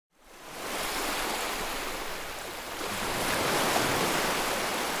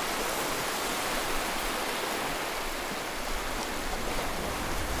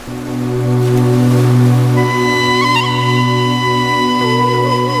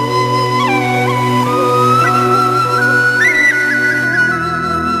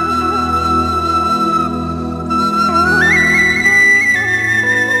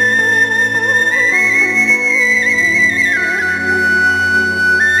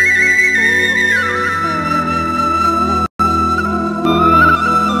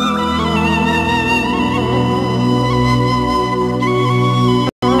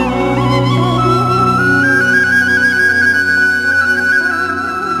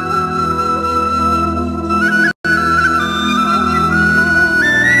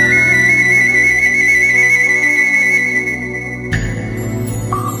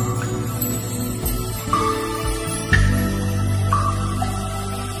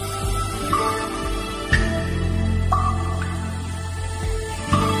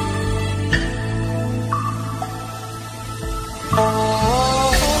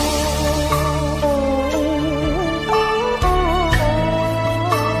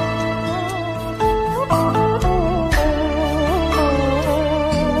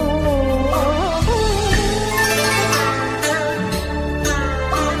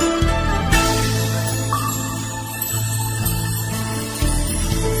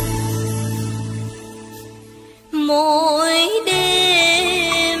Mỗi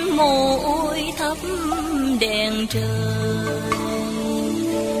đêm mỗi thắp đèn trời,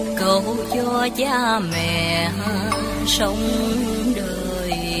 cầu cho cha mẹ sống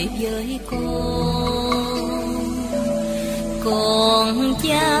đời với con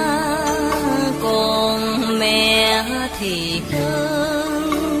cha còn mẹ thì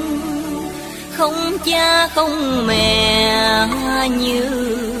hơn, không cha không mẹ như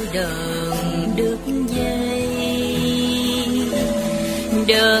đờn đứt dây,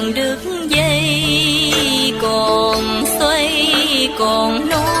 đờn đứt dây còn xoay còn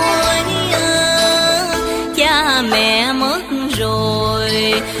nói cha mẹ mất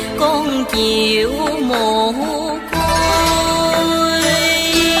rồi con chịu mồ côi,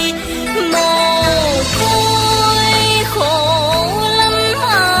 mồ côi khổ lắm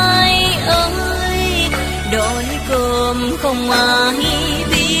ai ơi, đói cơm không ai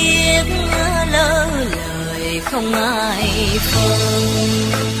biết, lỡ lời không ai phân.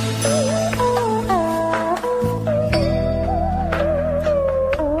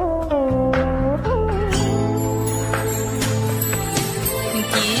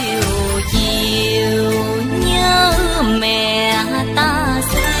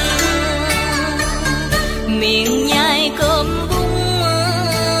 Miệng nhai cơm bún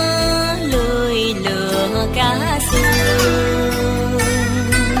lười lừa cá sương,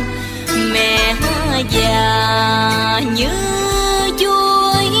 mẹ già như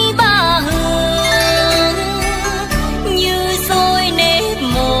chuối ba hương, như xôi nếp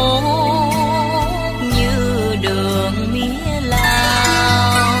một, như đường mía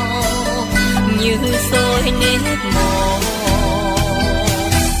lao, như xôi nếp một,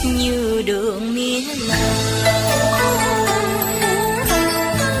 như đường mía lao.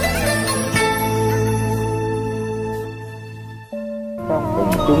 Con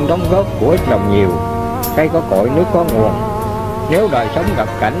cùng chung đóng góp của ít lòng nhiều, cây có cội nước có nguồn. Nếu đời sống gặp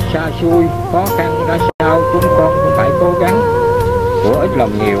cảnh xa xui khó khăn ra sao, chúng con cũng phải cố gắng của ít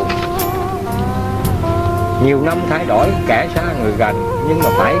lòng nhiều. Nhiều năm thay đổi kẻ xa người gần, nhưng mà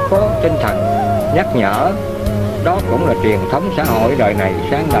phải có tinh thần nhắc nhở. Đó cũng là truyền thống xã hội đời này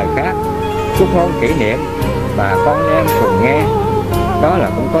sang đời khác. Chúc ngôn kỷ niệm bà con em cùng nghe, đó là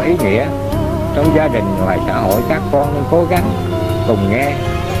cũng có ý nghĩa. Trong gia đình ngoài xã hội các con nên cố gắng cùng nghe.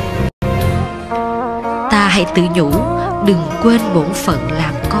 Ta hãy tự nhủ đừng quên bổn phận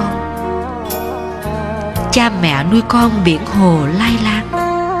làm con. Cha mẹ nuôi con biển hồ lai lang,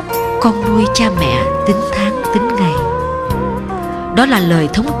 con nuôi cha mẹ tính tháng tính ngày. Đó là lời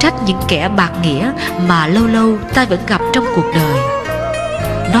thống trách những kẻ bạc nghĩa mà lâu lâu ta vẫn gặp trong cuộc đời.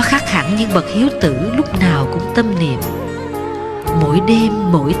 Nó khác hẳn những bậc hiếu tử lúc nào cũng tâm niệm. Mỗi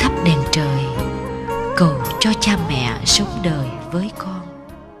đêm mỗi thắp đèn trời, cầu cho cha mẹ sống đời với con.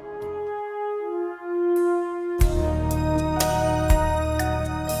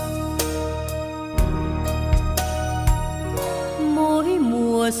 Mỗi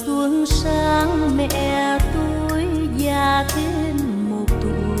mùa xuân sang mẹ tôi già thêm một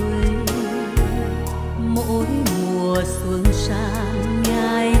tuổi, mỗi mùa xuân sang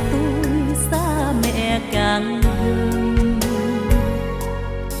ngày tôi xa mẹ càng gần.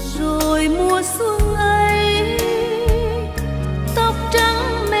 Rồi mùa xuân ấy tóc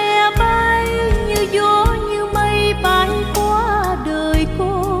trắng mẹ bay như gió như mây bay qua đời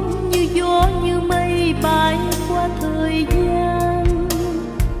con, như gió như mây bay qua thời gian.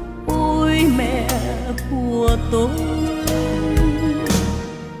 Ôi mẹ của tôi,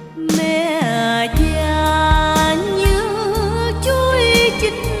 mẹ già như chuối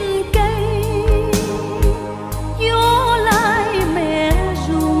chín cây, gió lai mẹ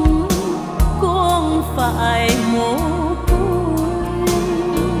rụng con phải mồ côi,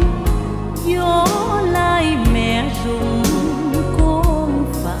 gió lai mẹ rụng con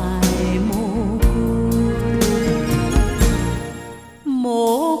phải mồ côi.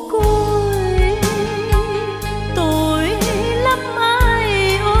 Mồ côi tội lắm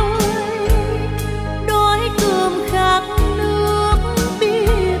ai ơi, đói cơm khát nước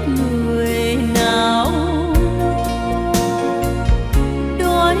biết người nào lo,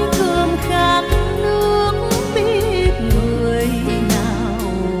 đói cơm khát nước biết người nào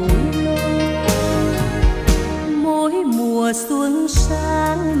lo. Mỗi mùa xuân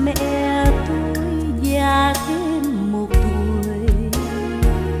sang mẹ tôi già thêm một tuổi,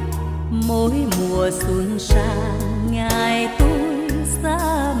 mỗi mùa xuân sang ngày tôi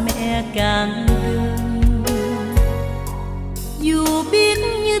xa mẹ càng gần. Dù biết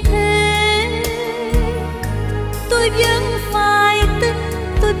như thế tôi vẫn phải tin,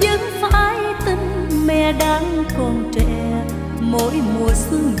 tôi vẫn phải tin mẹ đang còn trẻ, Mỗi mùa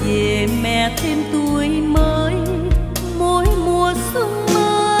xuân về mẹ thêm tuổi mới, mỗi mùa xuân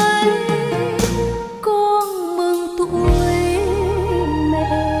mới con mừng tuổi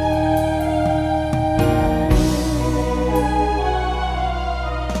mẹ.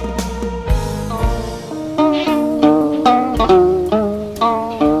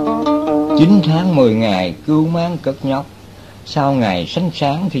 9 tháng 10 ngày cưu mang cực nhọc, sau ngày sánh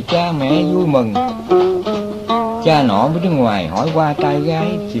sáng thì cha mẹ vui mừng. Cha nọ mới đứng ngoài hỏi qua trai gái,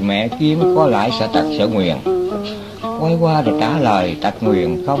 thì mẹ kia mới có lại sợ tật sợ nguyền. Quay qua rồi trả lời tật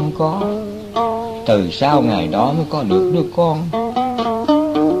nguyền không có. Từ sau ngày đó mới có được đứa con.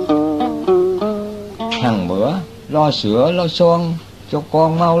 Hằng bữa lo sữa lo son cho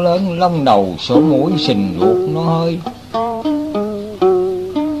con mau lớn, lông đầu sổ mũi sình ruột nó hơi.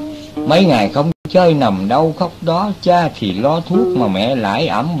 Mấy ngày không chơi nằm đâu khóc đó, cha thì lo thuốc mà mẹ lại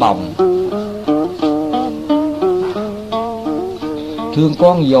ẵm bồng. Thương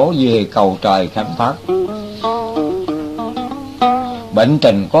con dỗ về cầu trời khánh Phật. Bệnh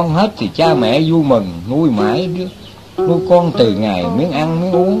tình con hết thì cha mẹ vui mừng, nuôi mãi nuôi con từ ngày miếng ăn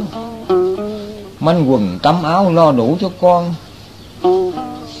miếng uống, manh quần tắm áo lo đủ cho con.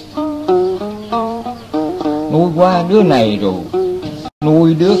 Nuôi qua đứa này rồi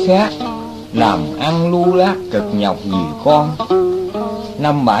nuôi đứa khác, làm ăn lu lát cực nhọc vì con.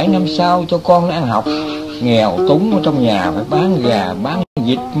 Năm 7 năm sau cho con ăn học, nghèo túng ở trong nhà phải bán gà bán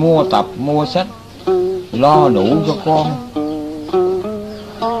vịt mua tập mua sách, lo đủ cho con.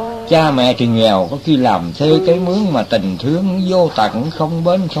 Cha mẹ thì nghèo, có khi làm thuê cái mướn mà tình thương vô tận không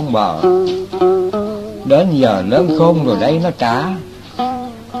bến không bờ. Đến giờ lớn khôn rồi đây nó trả.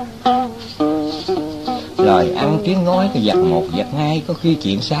 Lời ăn tiếng nói cái giặt một giặt hai, có khi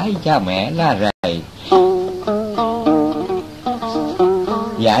chuyện sái cha mẹ la rầy.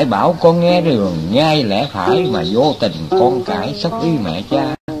 Dạy bảo con nghe đường nhai lẽ phải, mà vô tình con cãi sốc ý mẹ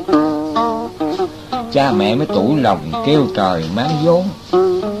cha. Cha mẹ mới tủi lòng kêu trời mang vốn.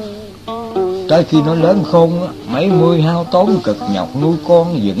 Tới khi nó lớn khôn, mấy mươi hao tốn cực nhọc nuôi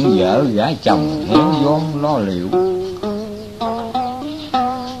con, dựng vợ gả chồng hén vốn lo liệu.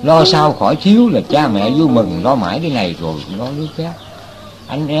 Lo sao khỏi thiếu là cha mẹ vui mừng, lo mãi cái này rồi lo đứa khác.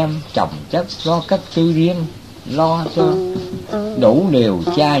 Anh em chồng chất lo cách tư riêng, lo cho đủ điều.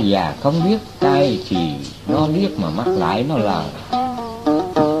 Cha già không biết cai thì nó liếc mà mắt lại nó lờ.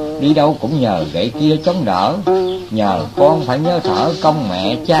 Đi đâu cũng nhờ gậy kia chống đỡ, nhờ con phải nhớ thở công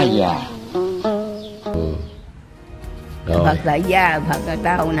mẹ cha già. Phật tại gia, Phật ở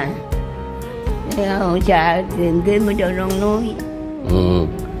đâu nè, không xa tìm kiếm ở trong rong núi.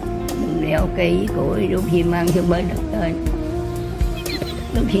 Đừng đeo cây củi lúc khi mang cho bên được ơi,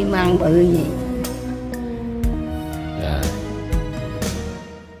 lúc khi mang bự gì.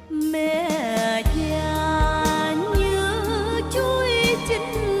 Mẹ già như chuối chín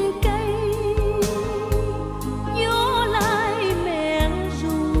cây, gió lai mẹ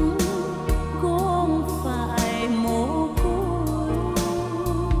rung con phải mồ côi.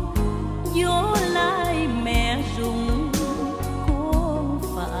 Gió lai mẹ rung con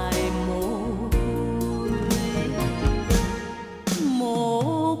phải mồ côi.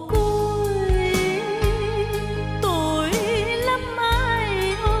 Mồ côi tuổi lắm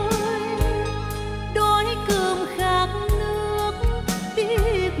ai ơi, đói cơm khát nước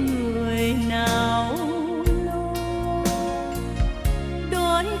biết người nào lo.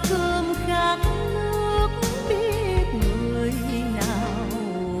 Đói cơm khát nước biết người nào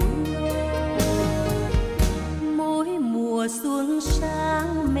lo. Mỗi mùa xuân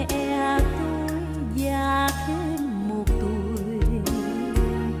sang mẹ tôi già thêm một tuổi.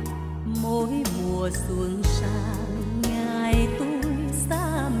 Mỗi mùa xuân sang ngày tôi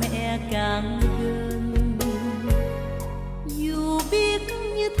xa mẹ càng gần. Dù biết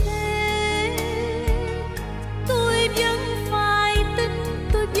như thế tôi vẫn phải tin,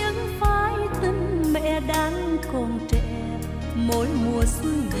 tôi vẫn phải tin mẹ đang còn trẻ. Mỗi mùa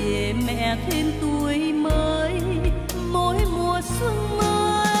xuân về mẹ thêm tuổi mới, mỗi mùa xuân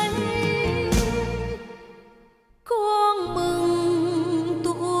mới con mừng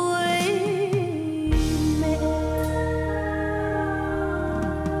tuổi mẹ.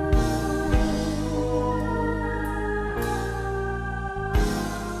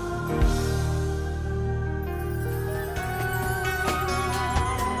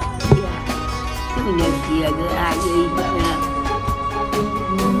 Chứ giờ chia cứ ai đi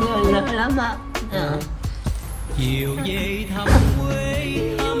lớn lắm á. Chiều về thăm quê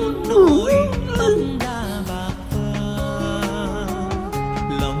thăm núi ân đa bạc phơ,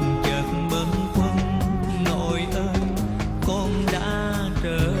 lòng chợt bâng khuâng nội ơi con đã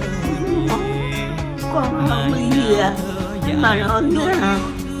trở về. Con không biết gì à. Dạ mà nói nữa.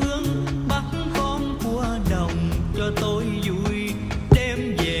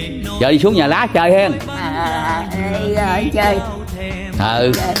 Giờ đi xuống nhà lá chơi hen. Đi chơi.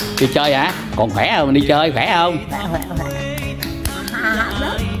 Đi chơi hả? Còn khỏe không? Đi chơi khỏe không?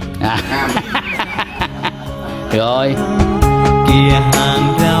 Rồi. Kìa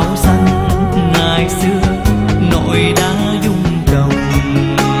hàng rau xanh ngày xưa nội đã dung trồng,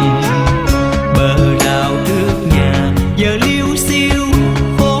 bờ rào trước nhà giờ liêu xiêu,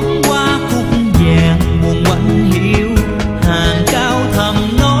 phốn qua khúc vàng muôn quạnh hiu. Hàng cao thầm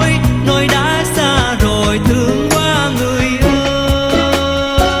nói đã xa rồi, thương quá người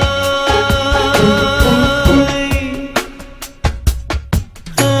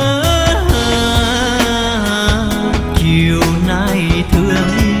chiều nay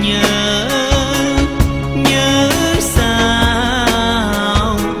thương nhớ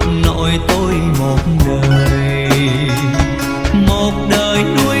sao nội tôi một đời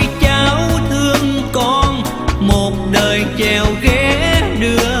nuôi cháu thương con, một đời chèo ghé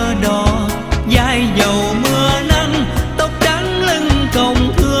đưa đò, vai dầu mưa nắng tóc trắng lưng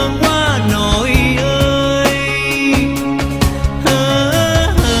còng, thương quá nội ơi.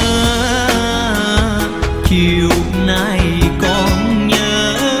 Chiều nay con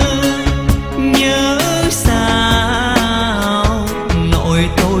nhớ sao nội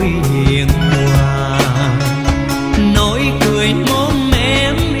tôi hiền hòa, nội cười móm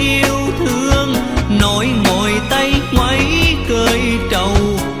mém yêu thương, nội ngồi tay ngoáy cười trầu,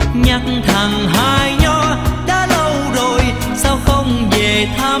 nhắc thằng hai nho đã lâu rồi sao không về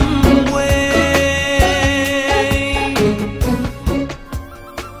thăm quê.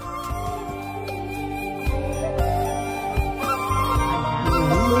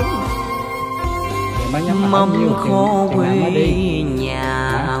 Mâm kho quê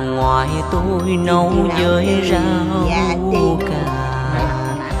nhà ngoại tôi nấu với rau cà,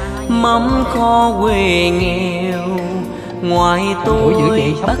 mắm kho quê nghèo ngoại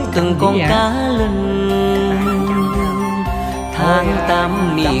tôi bắt từng con cá linh. Tháng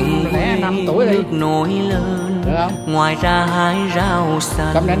 8 miệng nước nổi lên, ngoài ra hái rau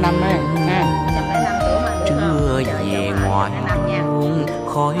xanh. Trưa về ngoại buông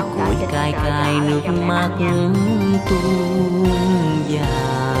khói củi cay cay, nước mắt tuôn dài.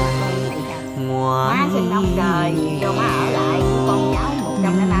 Ngoại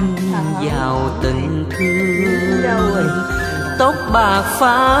vào tình thương, tóc bạc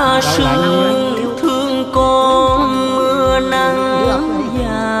pha sương, thương con mưa nắng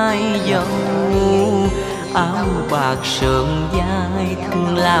dài dầu. Áo bạc sườn vai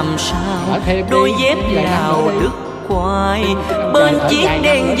thương làm sao, đôi dép lào đứt quai, bên chiếc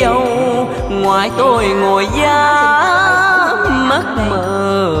đèn dầu ngoại tôi ngồi giá, mắt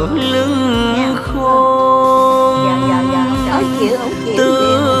mờ lưng khôn.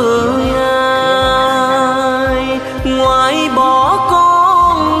 Tương ai ngoại bỏ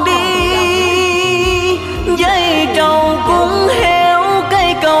con đi, dây trầu cũng héo,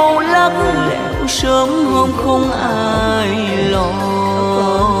 cây cầu lắc lẻo, sớm hôm không ai lo,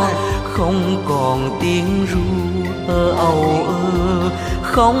 không còn tiếng ru âu ơ,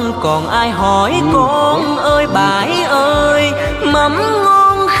 không còn ai hỏi con ơi bãi ơi, mắm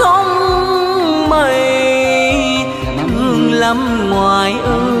ngon không mày, thương lắm ngoại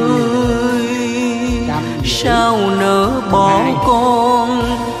ơi. Sao nỡ bỏ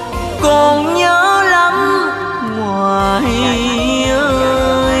con nhớ lắm ngoại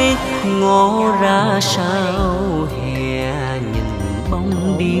ơi. Ngó ra sao hè nhìn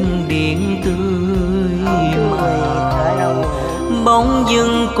bóng điên điên tươi màu, bóng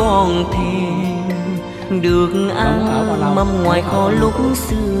dưng còn thèm được ăn mâm ngoài kho lúc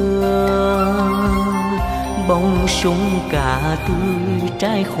xưa. Bông súng cà tươi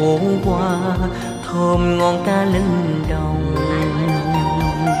trái khổ qua, thơm ngon cá linh đồng,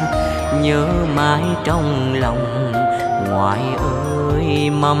 nhớ mãi trong lòng ngoại ơi,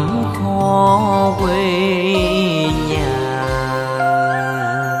 mắm kho quê nhà.